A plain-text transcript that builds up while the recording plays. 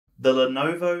The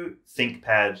Lenovo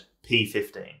ThinkPad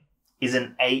P15 is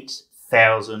an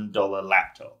 $8,000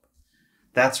 laptop.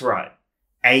 That's right,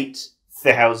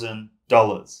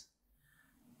 $8,000.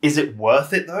 Is it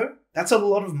worth it though? That's a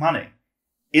lot of money.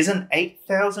 Is an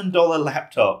 $8,000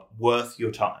 laptop worth your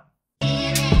time?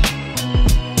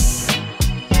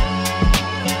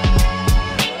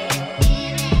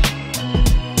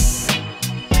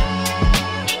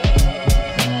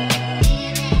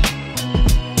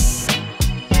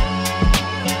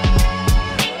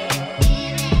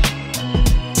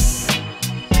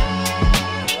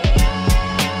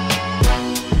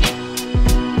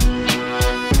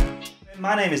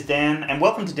 My name is Dan, and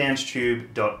welcome to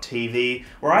DansTube.TV,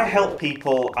 where I help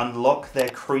people unlock their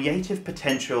creative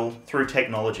potential through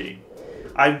technology.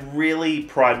 I really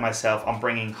pride myself on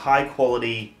bringing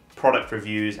high-quality product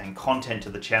reviews and content to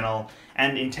the channel,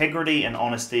 and integrity and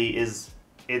honesty it's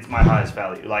my highest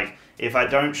value. Like, if I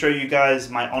don't show you guys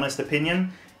my honest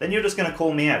opinion, then you're just going to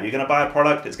call me out. You're going to buy a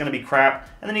product, it's going to be crap,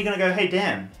 and then you're going to go, hey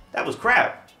Dan, that was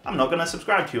crap. I'm not going to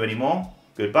subscribe to you anymore.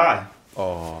 Goodbye.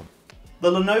 Oh. The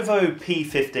Lenovo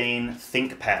P15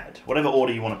 Thinkpad, whatever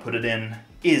order you want to put it in,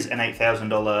 is an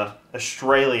 $8,000,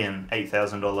 Australian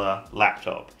 $8,000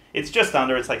 laptop. It's just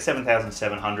under, it's like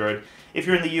 $7,700. If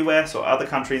you're in the US or other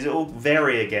countries, it will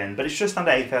vary again, but it's just under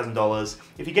 $8,000.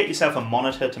 If you get yourself a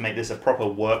monitor to make this a proper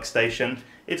workstation,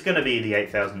 it's going to be the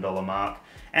 $8,000 mark.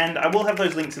 And I will have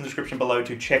those links in the description below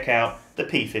to check out the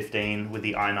P15 with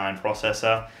the i9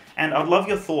 processor. And I'd love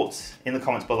your thoughts in the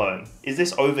comments below. Is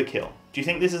this overkill? Do you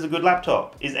think this is a good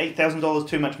laptop? Is $8,000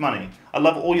 too much money? I'd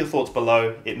love all your thoughts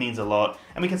below. It means a lot.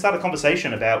 And we can start a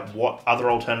conversation about what other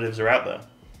alternatives are out there.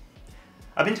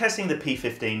 I've been testing the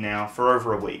P15 now for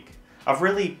over a week. I've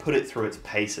really put it through its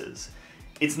paces.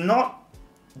 It's not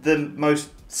the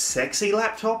most sexy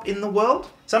laptop in the world.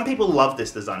 Some people love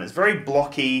this design. It's very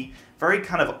blocky, very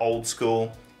kind of old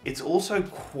school. It's also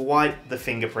quite the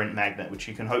fingerprint magnet, which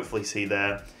you can hopefully see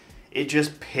there. It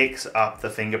just picks up the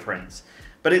fingerprints.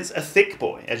 But it's a thick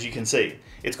boy, as you can see.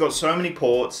 It's got so many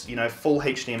ports, you know, full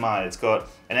HDMI. It's got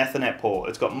an Ethernet port.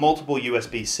 It's got multiple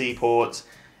USB-C ports.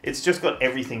 It's just got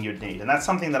everything you'd need. And that's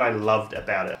something that I loved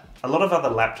about it. A lot of other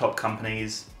laptop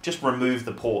companies just remove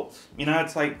the ports. You know,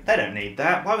 it's like, they don't need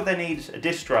that. Why would they need a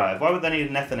disk drive? Why would they need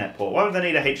an Ethernet port? Why would they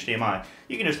need a HDMI?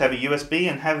 You can just have a USB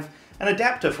and have an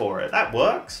adapter for it. That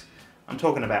works. I'm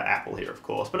talking about Apple here, of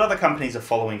course, but other companies are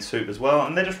following suit as well,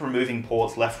 and they're just removing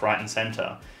ports left, right, and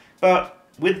center. But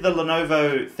with the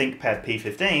Lenovo ThinkPad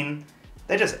P15,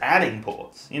 they're just adding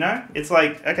ports, you know? It's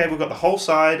like, okay, we've got the whole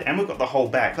side and we've got the whole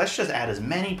back. Let's just add as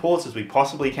many ports as we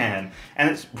possibly can. And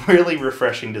it's really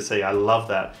refreshing to see. I love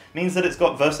that. It means that it's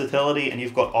got versatility and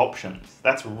you've got options.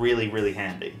 That's really, really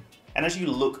handy. And as you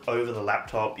look over the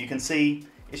laptop, you can see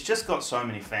it's just got so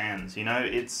many fans, you know?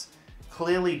 It's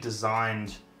clearly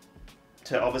designed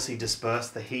to obviously disperse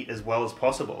the heat as well as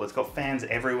possible. It's got fans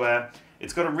everywhere.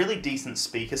 It's got a really decent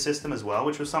speaker system as well,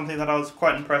 which was something that I was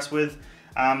quite impressed with.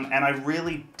 And I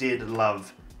really did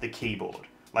love the keyboard.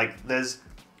 Like, there's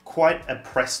quite a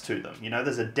press to them, you know?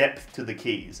 There's a depth to the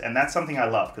keys, and that's something I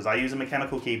love, because I use a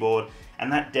mechanical keyboard,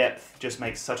 and that depth just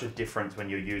makes such a difference when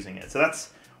you're using it. So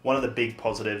that's one of the big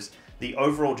positives. The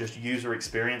overall just user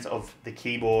experience of the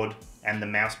keyboard and the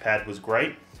mouse pad was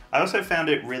great. I also found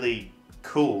it really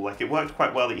cool. Like, it worked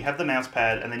quite well that you have the mouse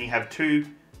pad and then you have two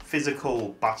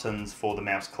physical buttons for the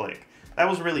mouse click. That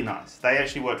was really nice. They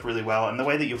actually worked really well, and the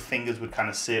way that your fingers would kind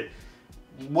of sit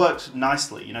worked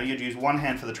nicely. You know, you'd use one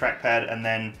hand for the trackpad and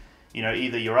then, you know,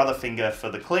 either your other finger for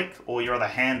the click or your other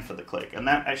hand for the click, and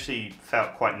that actually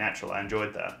felt quite natural. I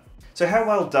enjoyed that. So how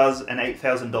well does an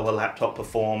 $8,000 laptop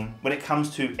perform when it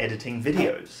comes to editing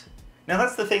videos? Now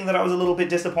that's the thing that I was a little bit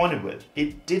disappointed with.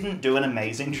 It didn't do an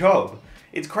amazing job.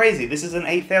 It's crazy. This is an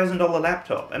 $8,000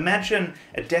 laptop. Imagine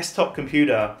a desktop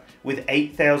computer with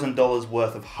 $8,000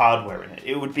 worth of hardware in it.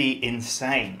 It would be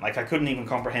insane. Like, I couldn't even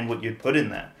comprehend what you'd put in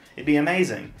there. It'd be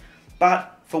amazing.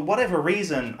 But for whatever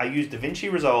reason, I used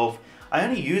DaVinci Resolve. I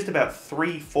only used about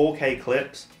 3 4K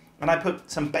clips, and I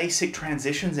put some basic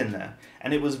transitions in there,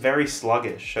 and it was very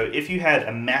sluggish. So if you had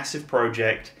a massive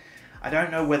project, I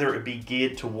don't know whether it would be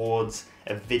geared towards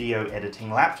a video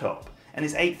editing laptop. And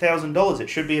it's $8,000. It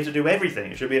should be able to do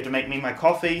everything. It should be able to make me my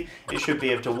coffee. It should be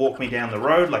able to walk me down the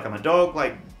road like I'm a dog.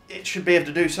 Like, it should be able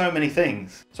to do so many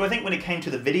things. So I think when it came to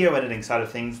the video editing side of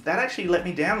things, that actually let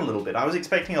me down a little bit. I was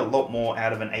expecting a lot more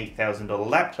out of an $8,000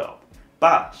 laptop.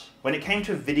 But when it came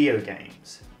to video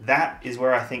games, that is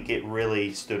where I think it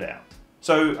really stood out.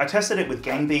 So I tested it with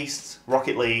Game Beasts,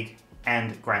 Rocket League,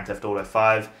 and Grand Theft Auto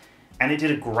 5. And it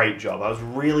did a great job. I was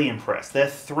really impressed. They're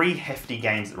 3 hefty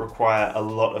games that require a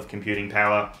lot of computing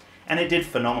power, and it did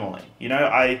phenomenally. You know,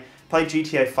 I played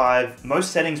GTA 5,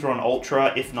 most settings were on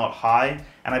ultra, if not high,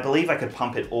 and I believe I could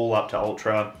pump it all up to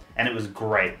ultra, and it was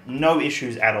great. No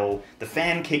issues at all. The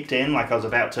fan kicked in like I was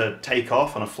about to take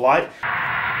off on a flight.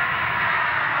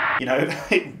 You know,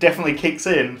 it definitely kicks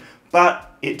in,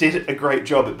 but it did a great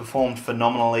job. It performed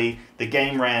phenomenally. The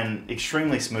game ran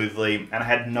extremely smoothly, and I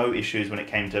had no issues when it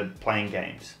came to playing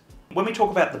games. When we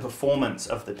talk about the performance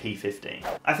of the P15,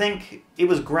 I think it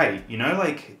was great, you know,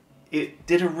 like, it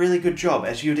did a really good job,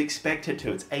 as you'd expect it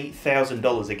to. It's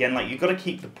 $8,000. Again, like, you've got to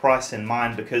keep the price in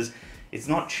mind because it's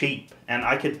not cheap, and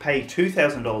I could pay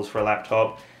 $2,000 for a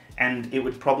laptop, and it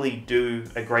would probably do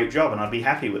a great job, and I'd be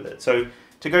happy with it. So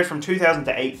to go from $2,000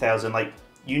 to $8,000, like,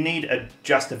 you need a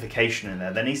justification in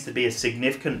there. There needs to be a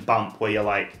significant bump where you're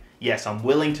like, yes, I'm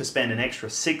willing to spend an extra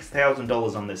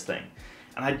 $6,000 on this thing.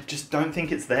 And I just don't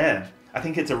think it's there. I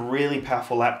think it's a really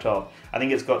powerful laptop. I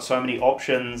think it's got so many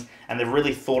options, and they've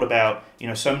really thought about, you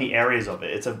know, so many areas of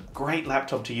it. It's a great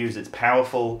laptop to use. It's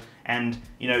powerful, and,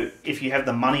 you know, if you have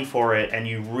the money for it and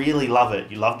you really love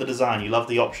it, you love the design, you love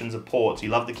the options of ports, you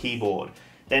love the keyboard,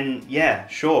 then yeah,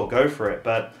 sure, go for it.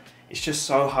 But it's just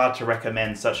so hard to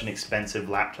recommend such an expensive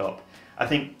laptop. I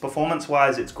think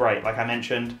performance-wise, it's great. Like I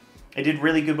mentioned, it did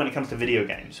really good when it comes to video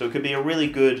games, so it could be a really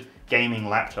good gaming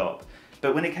laptop.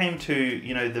 But when it came to,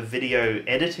 you know, the video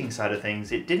editing side of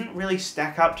things, it didn't really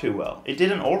stack up too well. It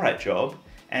did an alright job,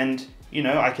 and, you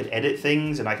know, I could edit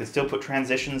things and I could still put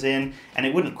transitions in, and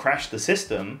it wouldn't crash the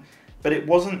system, but it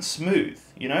wasn't smooth,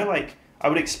 you know, like, I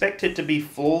would expect it to be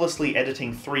flawlessly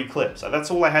editing 3 clips.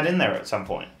 That's all I had in there at some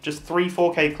point. Just 3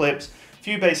 4K clips, a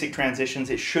few basic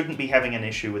transitions. It shouldn't be having an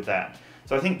issue with that.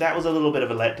 So I think that was a little bit of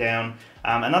a letdown.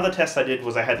 Another test I did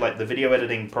was I had like the video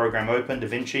editing program open,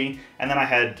 DaVinci, and then I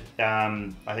had,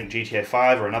 I think GTA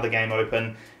 5 or another game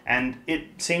open, and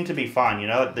it seemed to be fine, you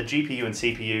know, the GPU and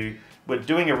CPU were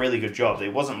doing a really good job.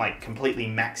 It wasn't like completely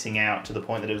maxing out to the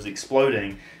point that it was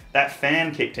exploding. That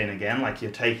fan kicked in again, like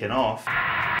you're taking off.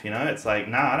 You know, it's like,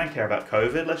 nah, I don't care about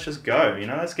COVID, let's just go, you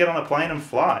know, let's get on a plane and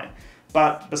fly.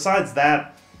 But besides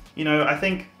that, you know, I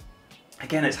think,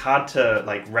 again, it's hard to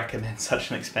like recommend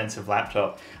such an expensive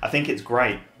laptop. I think it's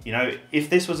great. You know, if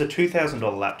this was a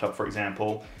 $2,000 laptop, for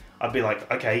example, I'd be like,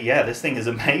 okay, yeah, this thing is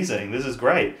amazing. This is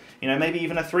great. You know, maybe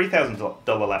even a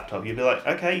 $3,000 laptop, you'd be like,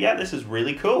 okay, yeah, this is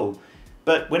really cool.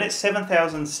 But when it's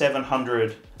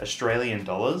 7,700 Australian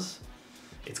dollars,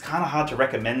 it's kind of hard to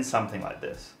recommend something like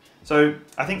this. So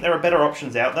I think there are better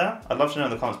options out there. I'd love to know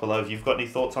in the comments below if you've got any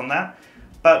thoughts on that.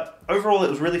 But overall, it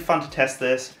was really fun to test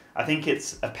this. I think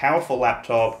it's a powerful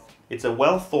laptop. It's a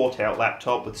well thought out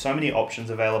laptop with so many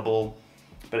options available,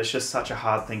 but it's just such a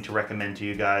hard thing to recommend to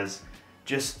you guys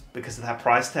just because of that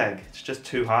price tag. It's just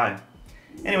too high.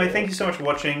 Anyway, thank you so much for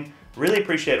watching. Really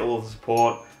appreciate all of the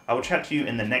support. I will chat to you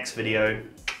in the next video,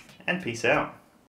 and peace out.